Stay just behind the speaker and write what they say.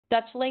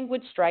Dutch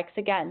language strikes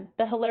again.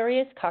 The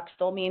hilarious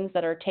cuckstoel memes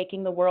that are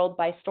taking the world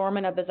by storm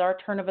in a bizarre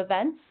turn of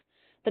events.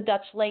 The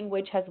Dutch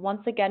language has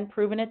once again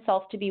proven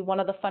itself to be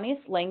one of the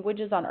funniest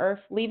languages on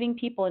earth, leaving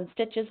people in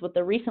stitches with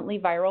the recently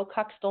viral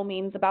cuckstoel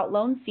memes about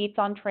lone seats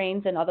on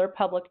trains and other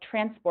public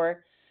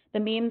transport. The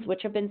memes,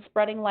 which have been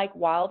spreading like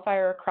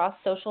wildfire across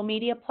social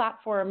media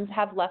platforms,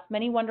 have left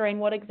many wondering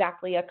what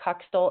exactly a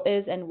cuckstoel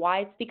is and why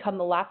it's become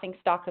the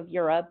laughingstock of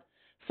Europe.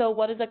 So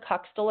what is a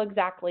cuckstoel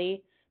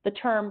exactly? The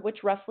term,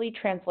 which roughly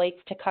translates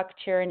to cuck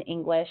chair in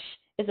English,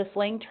 is a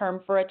slang term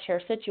for a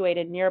chair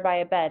situated nearby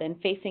a bed and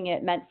facing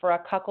it, meant for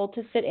a cuckold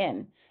to sit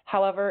in.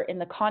 However, in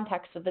the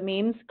context of the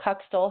memes,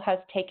 cuckstoel has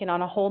taken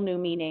on a whole new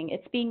meaning.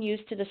 It's being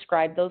used to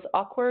describe those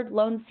awkward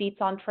lone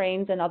seats on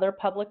trains and other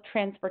public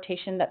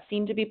transportation that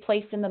seem to be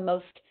placed in the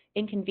most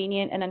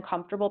inconvenient and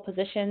uncomfortable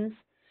positions.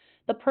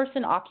 The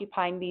person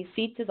occupying these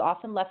seats is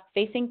often left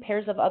facing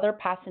pairs of other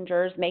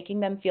passengers, making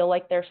them feel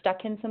like they're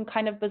stuck in some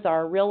kind of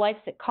bizarre real-life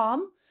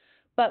sitcom.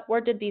 But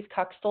where did these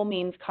cuckstoel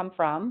memes come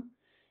from?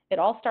 It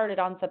all started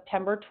on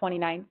September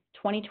 29,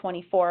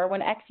 2024,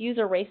 when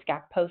ex-user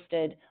Racegak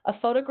posted a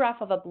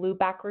photograph of a blue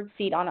backward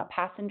seat on a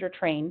passenger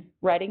train.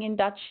 Writing in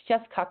Dutch,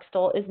 yes,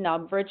 cuckstoel is now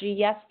vrij,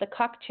 yes, the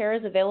cuck chair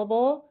is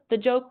available. The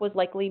joke was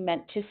likely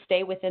meant to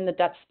stay within the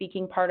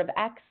Dutch-speaking part of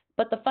X,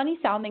 but the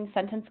funny-sounding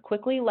sentence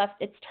quickly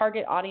left its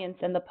target audience,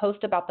 and the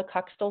post about the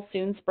cuckstoel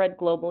soon spread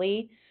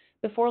globally.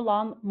 Before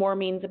long, more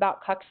memes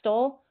about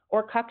cuckstoel,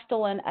 or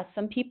cuckstoelen as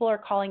some people are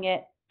calling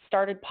it,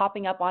 started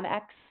popping up on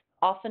X,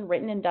 often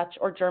written in Dutch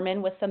or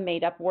German with some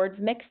made-up words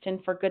mixed in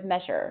for good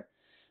measure.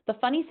 The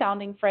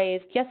funny-sounding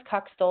phrase, yes,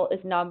 cuckstoel is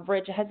now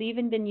vrij, has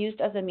even been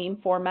used as a meme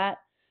format.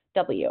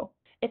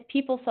 If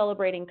people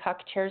celebrating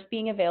cuck chairs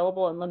being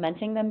available and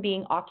lamenting them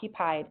being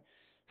occupied.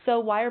 So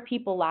why are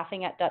people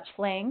laughing at Dutch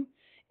slang?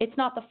 It's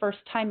not the first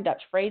time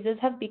Dutch phrases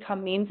have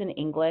become memes in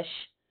English.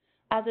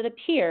 As it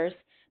appears,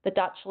 the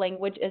Dutch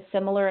language is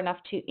similar enough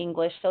to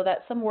English so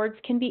that some words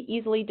can be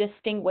easily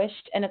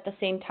distinguished and at the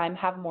same time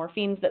have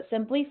morphemes that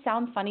simply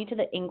sound funny to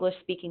the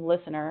English-speaking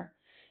listener.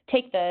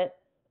 Take the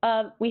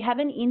we have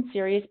an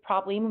serious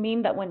problem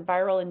meme that went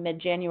viral in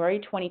mid-January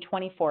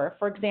 2024.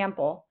 For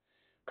example,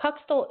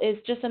 cuckstoel is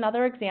just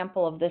another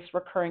example of this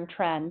recurring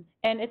trend,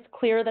 and it's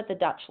clear that the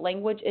Dutch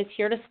language is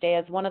here to stay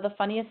as one of the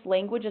funniest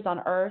languages on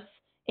earth.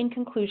 In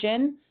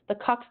conclusion, the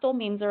cuckstoel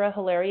memes are a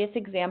hilarious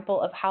example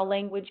of how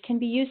language can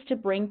be used to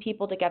bring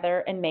people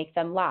together and make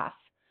them laugh.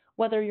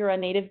 Whether you're a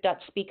native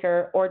Dutch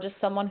speaker or just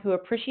someone who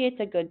appreciates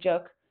a good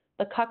joke,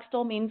 the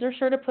cuckstoel memes are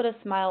sure to put a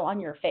smile on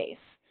your face.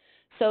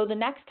 So the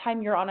next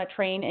time you're on a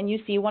train and you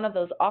see one of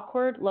those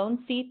awkward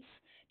lone seats,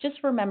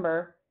 just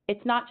remember,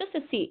 it's not just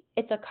a seat,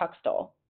 it's a cuckstoel.